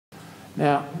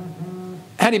Now,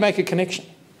 how do you make a connection?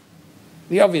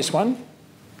 The obvious one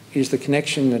is the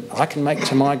connection that I can make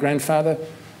to my grandfather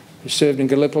who served in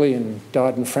Gallipoli and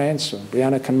died in France, or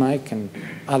Brianna can make, and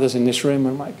others in this room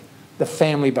will make. The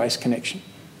family-based connection.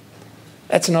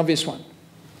 That's an obvious one.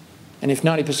 And if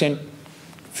 90%,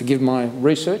 forgive my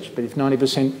research, but if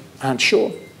 90% aren't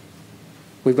sure,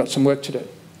 we've got some work to do.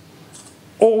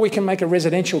 Or we can make a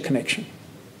residential connection.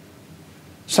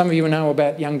 Some of you know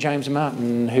about young James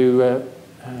Martin, who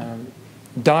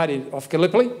died off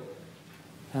Gallipoli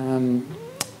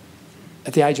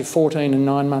at the age of 14 and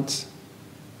 9 months.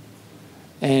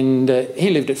 And he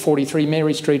lived at 43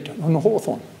 Mary Street on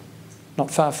Hawthorn,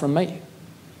 not far from me.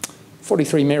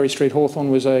 43 Mary Street, Hawthorn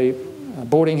was a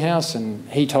boarding house, and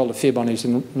he told a fib on his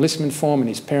enlistment form, and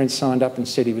his parents signed up and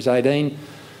said he was 18,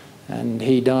 and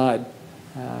he died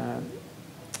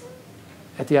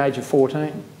at the age of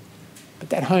 14. But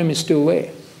that home is still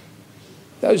there.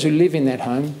 Those who live in that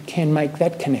home can make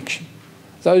that connection.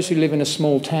 Those who live in a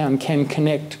small town can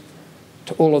connect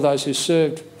to all of those who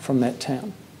served from that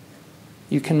town.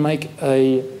 You can make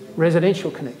a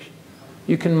residential connection.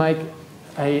 You can make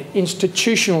an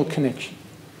institutional connection.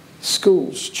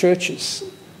 Schools, churches.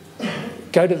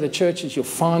 Go to the churches, you'll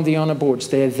find the honour boards,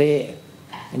 they're there.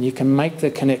 And you can make the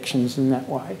connections in that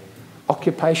way.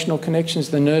 Occupational connections,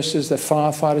 the nurses, the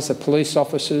firefighters, the police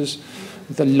officers,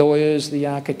 the lawyers, the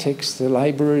architects, the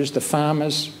labourers, the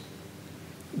farmers.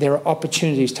 There are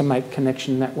opportunities to make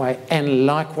connection that way, and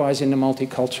likewise in the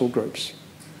multicultural groups.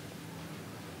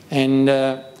 And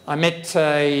I met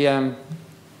a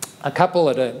couple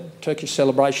at a Turkish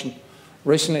celebration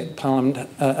recently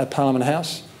at Parliament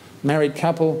House, married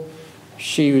couple.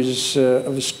 She was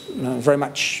very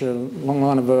much a long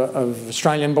line of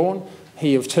Australian born,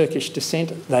 he of Turkish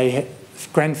descent.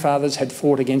 Grandfathers had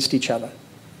fought against each other.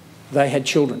 They had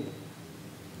children.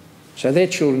 So their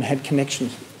children had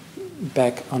connections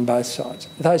back on both sides.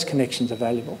 Those connections are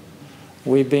valuable.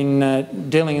 We've been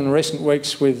dealing in recent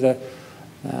weeks with a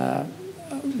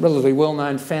relatively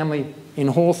well-known family in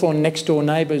Hawthorn, next door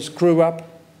neighbours, grew up,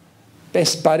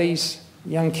 best buddies,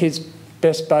 young kids,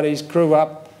 best buddies, grew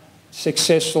up,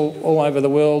 successful all over the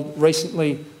world.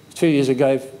 Recently, 2 years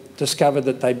ago, discovered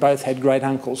that they both had great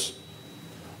uncles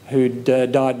who'd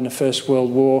died in the First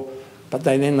World War, but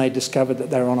then they discovered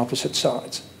that they were on opposite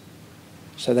sides.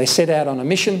 So they set out on a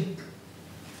mission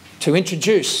to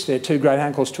introduce their two great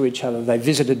uncles to each other. They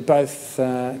visited both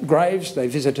graves, they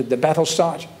visited the battle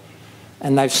site,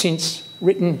 and they've since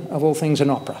written, of all things, an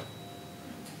opera.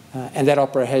 And that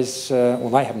opera has, well,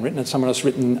 they haven't written it, someone else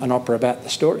written an opera about the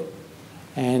story.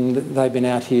 And they've been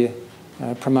out here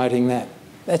promoting that.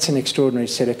 That's an extraordinary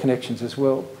set of connections as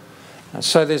well.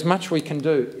 So there's much we can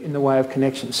do in the way of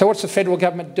connections. So what's the federal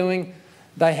government doing?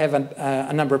 They have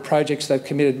a number of projects they've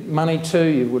committed money to.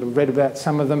 You would have read about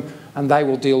some of them, and they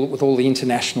will deal with all the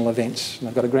international events. And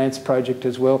they've got a grants project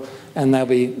as well, and they'll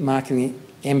be marking the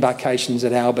embarkations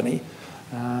at Albany.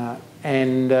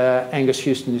 And Angus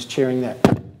Houston is chairing that.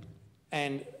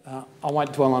 And I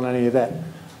won't dwell on any of that.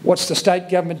 What's the state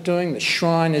government doing? The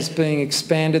shrine is being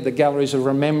expanded, the galleries of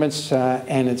remembrance,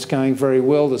 and it's going very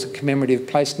well. There's a commemorative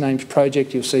place names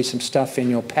project. You'll see some stuff in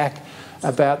your pack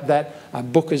about that. A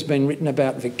book has been written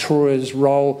about Victoria's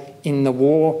role in the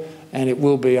war, and it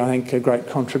will be, I think, a great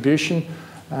contribution.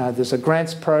 There's a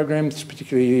grants program,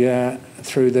 particularly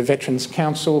through the Veterans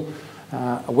Council.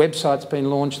 A website's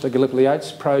been launched, the Gallipoli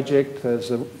Oats project. There's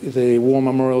the War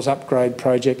Memorials Upgrade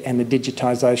project, and the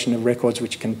digitisation of records,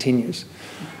 which continues.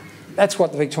 That's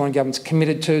what the Victorian government's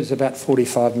committed to. There's about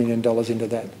 $45 million into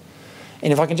that.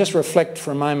 And if I can just reflect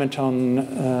for a moment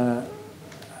on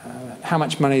how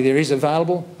much money there is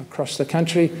available across the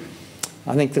country,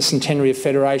 I think the Centenary of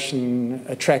Federation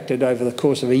attracted over the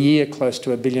course of a year close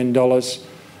to $1 billion.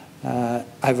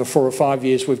 Over 4 or 5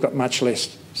 years, we've got much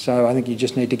less. So I think you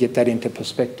just need to get that into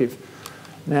perspective.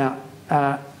 Now,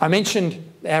 I mentioned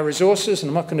our resources, and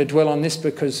I'm not going to dwell on this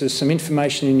because there's some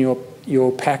information in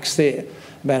your packs there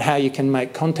about how you can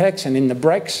make contacts. And in the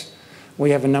breaks, we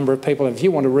have a number of people. If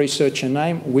you want to research a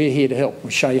name, we're here to help.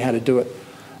 We'll show you how to do it.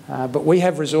 But we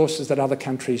have resources that other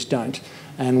countries don't.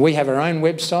 And we have our own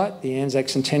website, the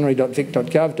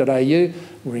anzaccentenary.vic.gov.au.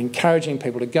 We're encouraging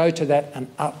people to go to that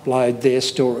and upload their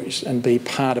stories and be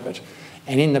part of it.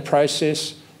 And in the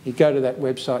process, you go to that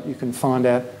website, you can find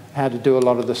out how to do a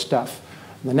lot of the stuff.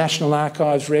 The National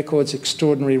Archives records,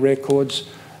 extraordinary records.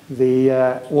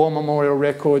 The War Memorial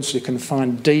records, you can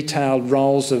find detailed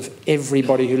rolls of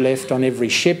everybody who left on every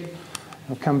ship.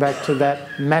 I'll come back to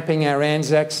that. Mapping our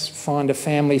Anzacs, find a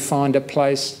family, find a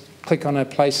place, click on a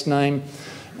place name,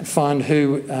 find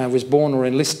who was born or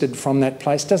enlisted from that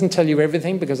place. It doesn't tell you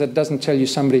everything, because it doesn't tell you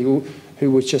somebody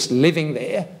who was just living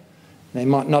there. They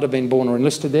might not have been born or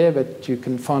enlisted there, but you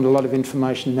can find a lot of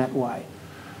information that way.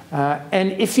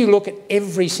 And if you look at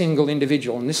every single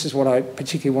individual, and this is what I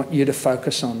particularly want you to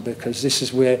focus on, because this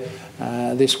is where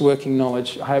this working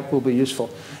knowledge, I hope, will be useful.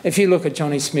 If you look at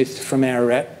Johnny Smith from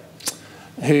Ararat,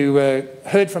 who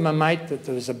heard from a mate that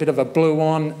there was a bit of a blue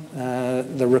on,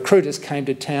 the recruiters came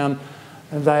to town,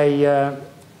 they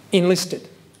enlisted.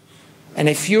 And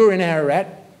if you're in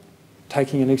Ararat,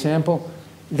 taking an example,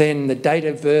 then the date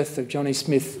of birth of Johnny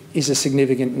Smith is a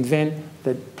significant event,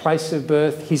 the place of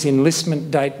birth, his enlistment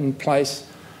date and place,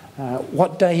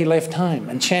 what day he left home.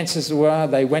 And chances are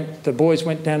the boys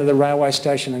went down to the railway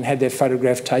station and had their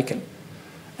photograph taken.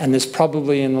 And there's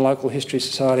probably in the local history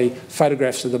society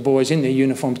photographs of the boys in their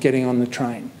uniforms getting on the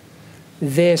train.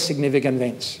 They're significant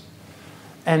events.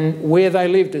 And where they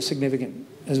lived is significant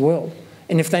as well.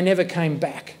 And if they never came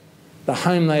back, the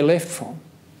home they left from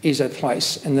is a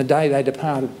place, and the day they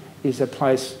departed is a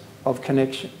place of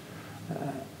connection.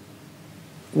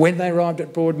 When they arrived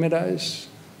at Broadmeadows,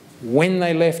 when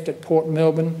they left at Port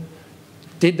Melbourne,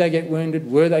 did they get wounded,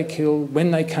 were they killed,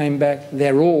 when they came back,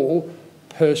 they're all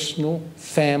personal,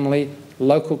 family,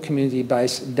 local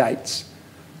community-based dates,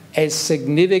 as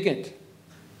significant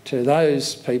to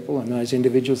those people and those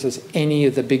individuals as any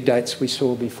of the big dates we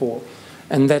saw before.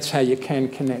 And that's how you can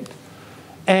connect.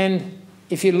 And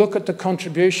if you look at the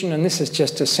contribution, and this is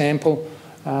just a sample,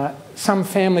 some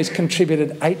families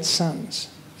contributed 8 sons,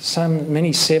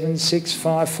 many 7, 6,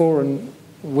 5, 4, and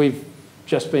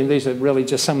these are really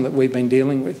just some that we've been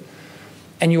dealing with.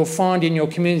 And you'll find in your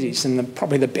communities, and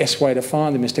probably the best way to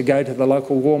find them is to go to the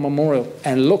local war memorial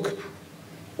and look,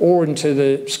 or into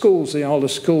the schools, the older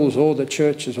schools, or the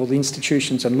churches, or the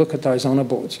institutions, and look at those honour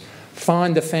boards.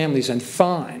 Find the families and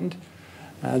find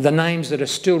the names that are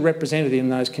still represented in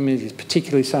those communities,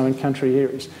 particularly so in country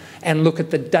areas, and look at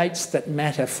the dates that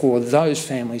matter for those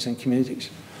families and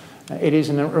communities. It is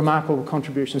a remarkable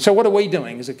contribution. So what are we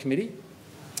doing as a committee?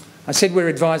 I said we're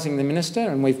advising the Minister,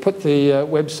 and we've put the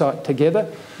website together.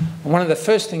 And one of the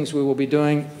first things we will be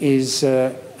doing is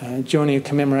joining a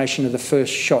commemoration of the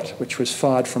first shot, which was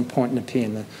fired from Point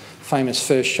Nepean, the famous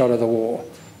first shot of the war,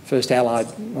 first Allied,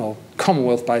 well,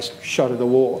 Commonwealth-based shot of the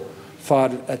war,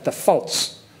 fired at the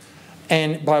Falls.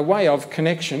 And by way of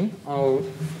connection,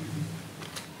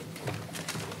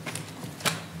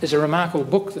 there's a remarkable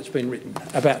book that's been written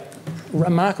about,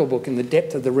 remarkable book in the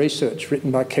depth of the research,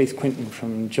 written by Keith Quinton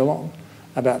from Geelong,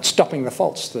 about stopping the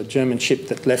False, the German ship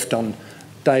that left on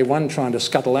day 1 trying to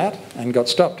scuttle out and got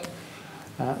stopped.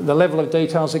 The level of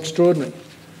detail is extraordinary.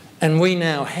 And we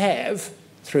now have,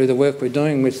 through the work we're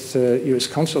doing with US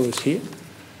consuls here,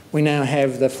 we now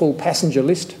have the full passenger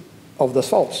list of the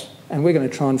False. And we're going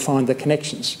to try and find the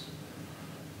connections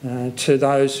to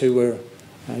those who were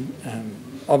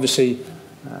obviously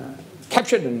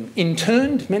captured and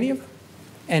interned, many of them,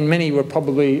 and many were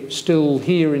probably still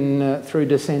here through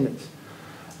descendants.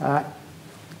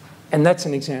 And that's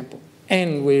an example.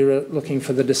 And we're looking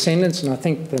for the descendants, and I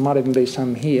think there might even be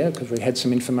some here, because we had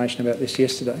some information about this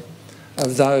yesterday,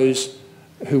 of those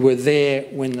who were there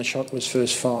when the shot was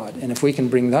first fired. And if we can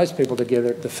bring those people together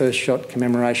at the first shot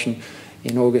commemoration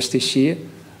in August this year,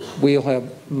 we'll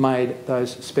have made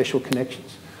those special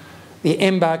connections. The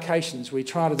embarkations, we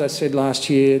tried, as I said last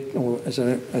year, or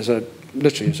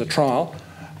literally as a trial,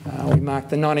 we marked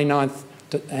the 99th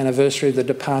anniversary of the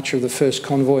departure of the first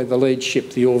convoy of the lead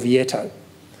ship, the Orvieto.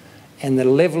 And the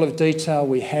level of detail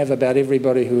we have about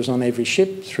everybody who was on every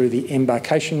ship through the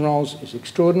embarkation rolls is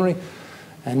extraordinary.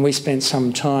 And we spent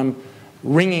some time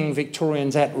ringing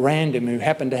Victorians at random who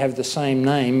happened to have the same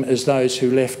name as those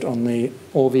who left on the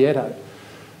Orvieto.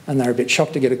 And they were a bit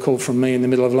shocked to get a call from me in the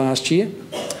middle of last year.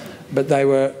 But they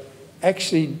were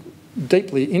actually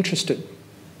deeply interested,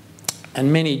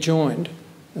 and many joined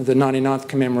the 99th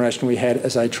commemoration we had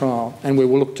as a trial, and we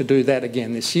will look to do that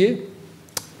again this year.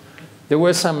 There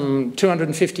were some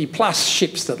 250 plus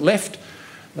ships that left.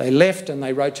 They left and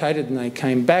they rotated and they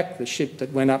came back. The ship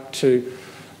that went up to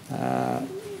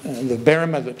the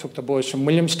Berrima that took the boys from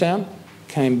Williamstown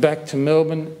came back to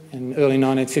Melbourne in early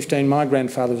 1915. My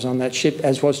grandfather was on that ship,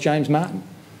 as was James Martin.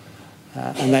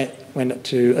 And they went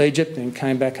to Egypt and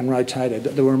came back and rotated.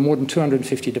 There were more than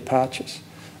 250 departures,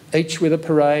 each with a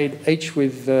parade, each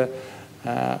with a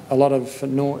lot of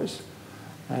noise.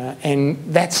 And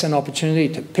that's an opportunity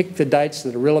to pick the dates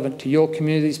that are relevant to your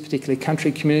communities, particularly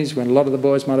country communities, when a lot of the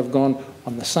boys might have gone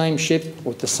on the same ship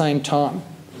or at the same time,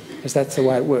 because that's the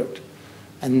way it worked.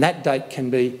 And that date can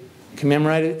be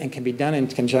commemorated and can be done in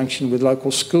conjunction with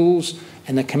local schools,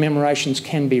 and the commemorations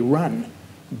can be run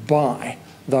by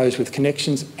those with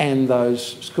connections and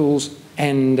those schools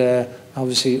and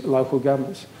obviously local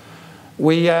governments.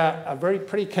 We are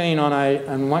pretty keen on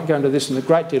and won't go into this in a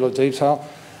great deal of detail,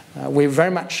 we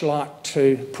very much like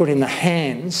to put in the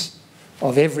hands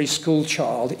of every school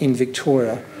child in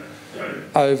Victoria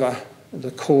over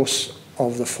the course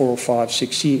of the 4 or 5,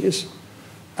 6 years,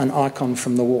 an icon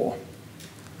from the war.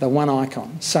 The one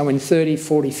icon. So in 30,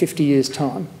 40, 50 years'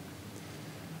 time,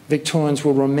 Victorians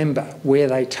will remember where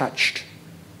they touched.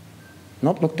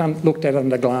 Not looked at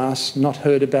under glass, not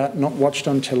heard about, not watched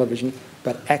on television,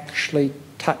 but actually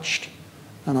touched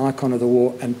an icon of the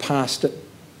war and passed it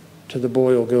to the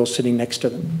boy or girl sitting next to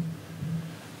them.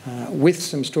 With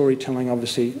some storytelling,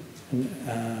 obviously,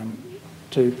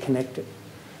 to connect it.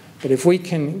 But if we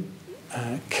can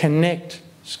connect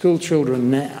school children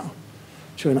now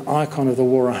to an icon of the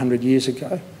war 100 years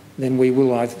ago, then we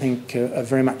will, I think,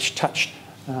 very much touch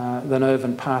the nerve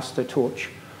and pass the torch.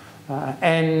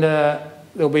 And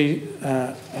there'll be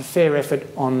a fair effort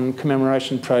on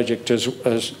commemoration project as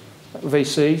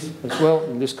VCs as well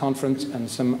in this conference, and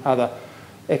some other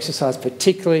exercise,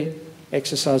 particularly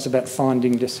exercise about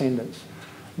finding descendants.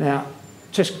 Now,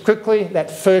 just quickly, that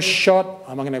first shot,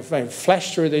 I'm going to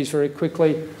flash through these very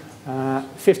quickly.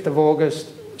 5th of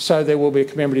August, so there will be a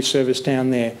commemorative service down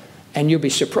there, and you'll be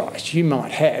surprised. You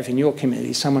might have in your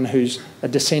community someone who's a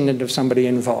descendant of somebody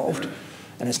involved,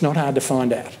 and it's not hard to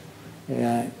find out.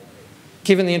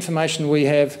 Given the information we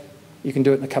have, you can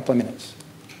do it in a couple of minutes.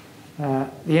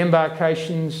 The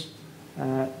embarkations,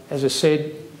 as I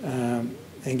said,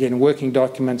 again, working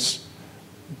documents,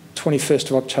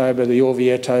 21st of October, the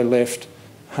Orvieto left,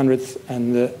 100th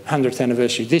and the 100th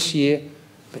anniversary this year,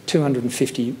 but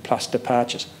 250 plus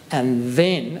departures. And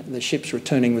then the ships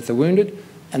returning with the wounded,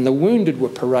 and the wounded were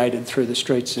paraded through the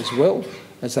streets as well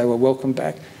as they were welcomed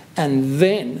back. And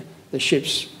then the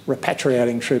ships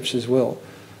repatriating troops as well.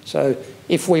 So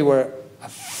if we were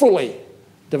fully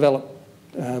developed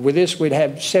with this, we'd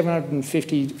have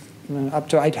 750 up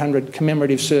to 800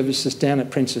 commemorative services down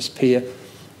at Princess Pier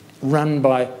run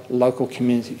by local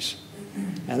communities.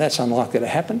 Now that's unlikely to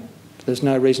happen. There's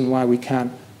no reason why we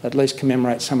can't at least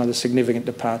commemorate some of the significant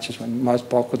departures, when most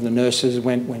bulk of the nurses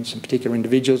went, when some particular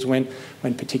individuals went,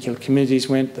 when particular communities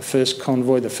went, the first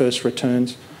convoy, the first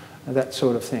returns, that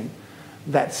sort of thing.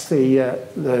 That's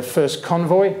the first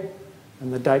convoy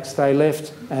and the dates they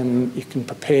left, and you can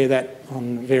prepare that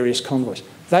on various convoys.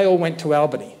 They all went to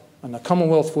Albany, and the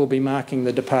Commonwealth will be marking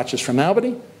the departures from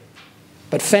Albany,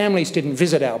 but families didn't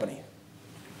visit Albany.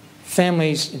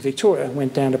 Families in Victoria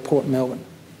went down to Port Melbourne.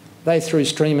 They threw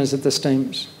streamers at the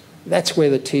steamers. That's where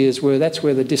the tears were, that's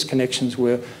where the disconnections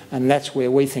were, and that's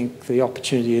where we think the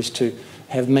opportunity is to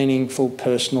have meaningful,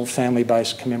 personal,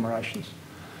 family-based commemorations.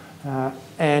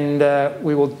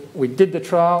 We did the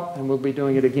trial, and we'll be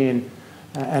doing it again.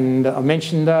 And I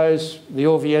mentioned those, the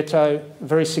Orvieto,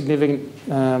 very significant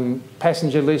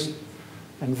passenger list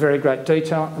and very great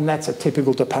detail, and that's a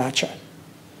typical departure.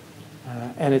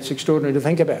 And it's extraordinary to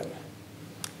think about.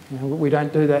 You know, we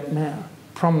don't do that now.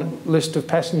 Prominent list of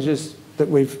passengers that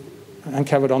we've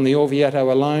uncovered on the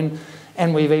Orvieto alone,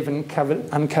 and we've even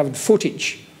uncovered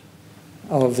footage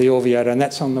of the Orvieto, and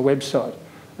that's on the website.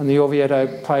 And the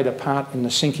Orvieto played a part in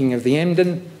the sinking of the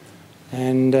Emden,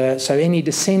 and so any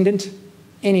descendant,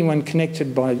 anyone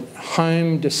connected by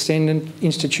home, descendant,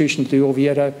 institution to the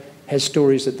Orvieto has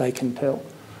stories that they can tell.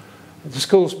 The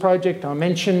schools project I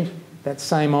mentioned, that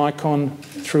same icon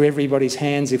through everybody's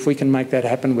hands. If we can make that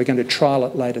happen, we're going to trial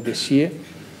it later this year.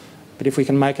 But if we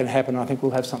can make it happen, I think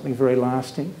we'll have something very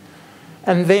lasting.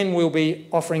 And then we'll be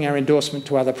offering our endorsement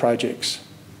to other projects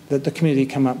that the community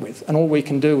come up with. And all we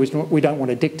can do is, we don't want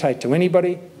to dictate to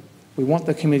anybody. We want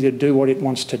the community to do what it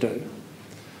wants to do.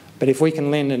 But if we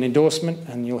can lend an endorsement,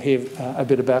 and you'll hear a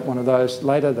bit about one of those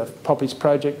later, the Poppies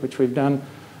project, which we've done.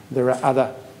 There are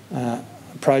other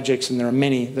projects, and there are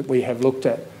many that we have looked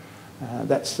at.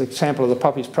 That's the example of the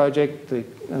Poppies project,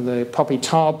 the Poppy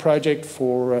Tile project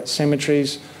for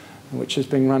cemeteries, which is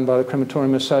being run by the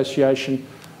Crematorium Association.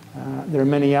 There are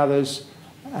many others.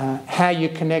 How you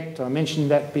connect, I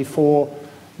mentioned that before.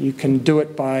 You can do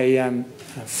it by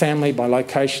family, by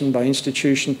location, by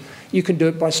institution. You can do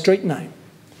it by street name.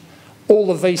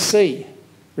 All the VC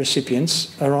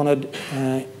recipients are honoured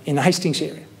in the Hastings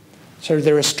area. So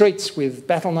there are streets with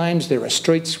battle names, there are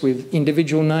streets with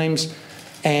individual names,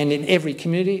 and in every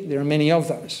community there are many of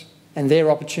those. And there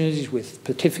are opportunities with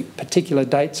particular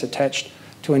dates attached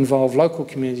to involve local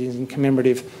communities in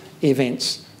commemorative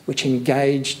events which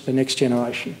engage the next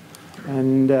generation.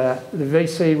 And the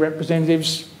VC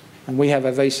representatives, and we have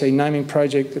a VC naming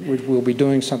project that we'll be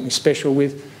doing something special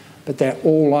with, but they're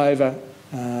all over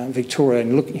Victoria,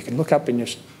 and you can look up in your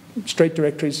street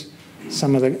directories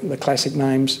some of the classic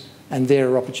names, and there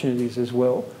are opportunities as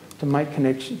well to make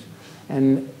connections.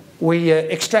 And we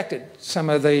extracted some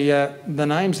of the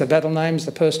names, the battle names,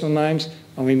 the personal names,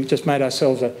 and we just made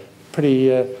ourselves a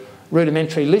pretty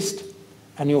rudimentary list,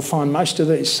 and you'll find most of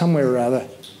these somewhere or other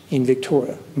in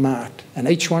Victoria marked, and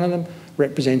each one of them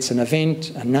represents an event,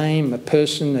 a name, a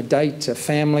person, a date, a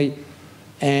family,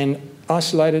 and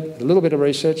isolated, a little bit of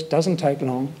research, doesn't take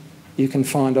long, you can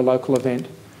find a local event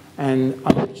and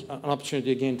an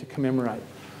opportunity again to commemorate.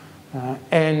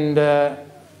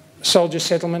 Soldier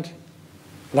settlement,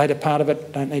 later part of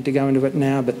it, don't need to go into it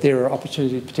now, but there are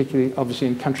opportunities, particularly obviously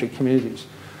in country communities.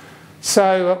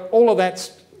 So all of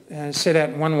that's set out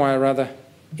in one way or other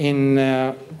on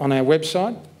our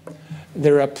website.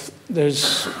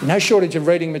 There's no shortage of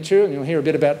reading material, and you'll hear a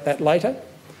bit about that later.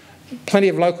 Plenty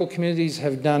of local communities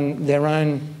have done their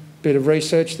own bit of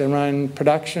research, their own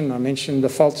production. I mentioned the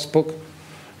Falls book.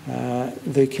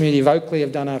 The community of Oakley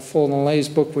have done a Fallen Leaves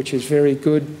book, which is very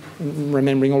good,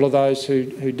 remembering all of those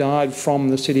who died from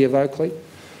the city of Oakley.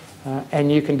 And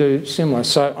you can do similar.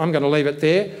 So I'm going to leave it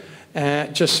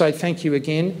there. Just say thank you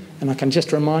again, and I can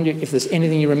just remind you, if there's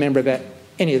anything you remember about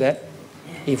any of that,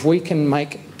 if we can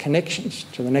make connections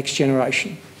to the next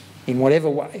generation in whatever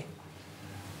way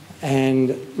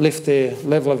and lift their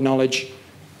level of knowledge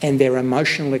and their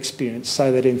emotional experience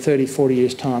so that in 30, 40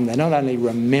 years' time they not only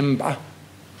remember,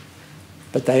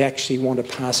 but they actually want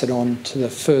to pass it on to the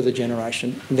further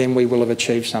generation, then we will have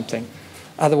achieved something.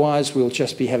 Otherwise, we'll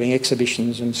just be having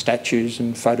exhibitions and statues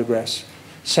and photographs,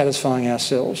 satisfying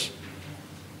ourselves,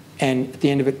 and at the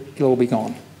end of it, it'll all be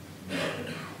gone.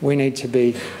 We need to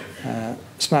be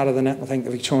smarter than that. I think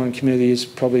the Victorian community is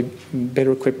probably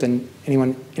better equipped than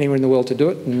anyone anywhere in the world to do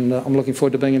it, and I'm looking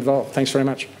forward to being involved. Thanks very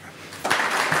much.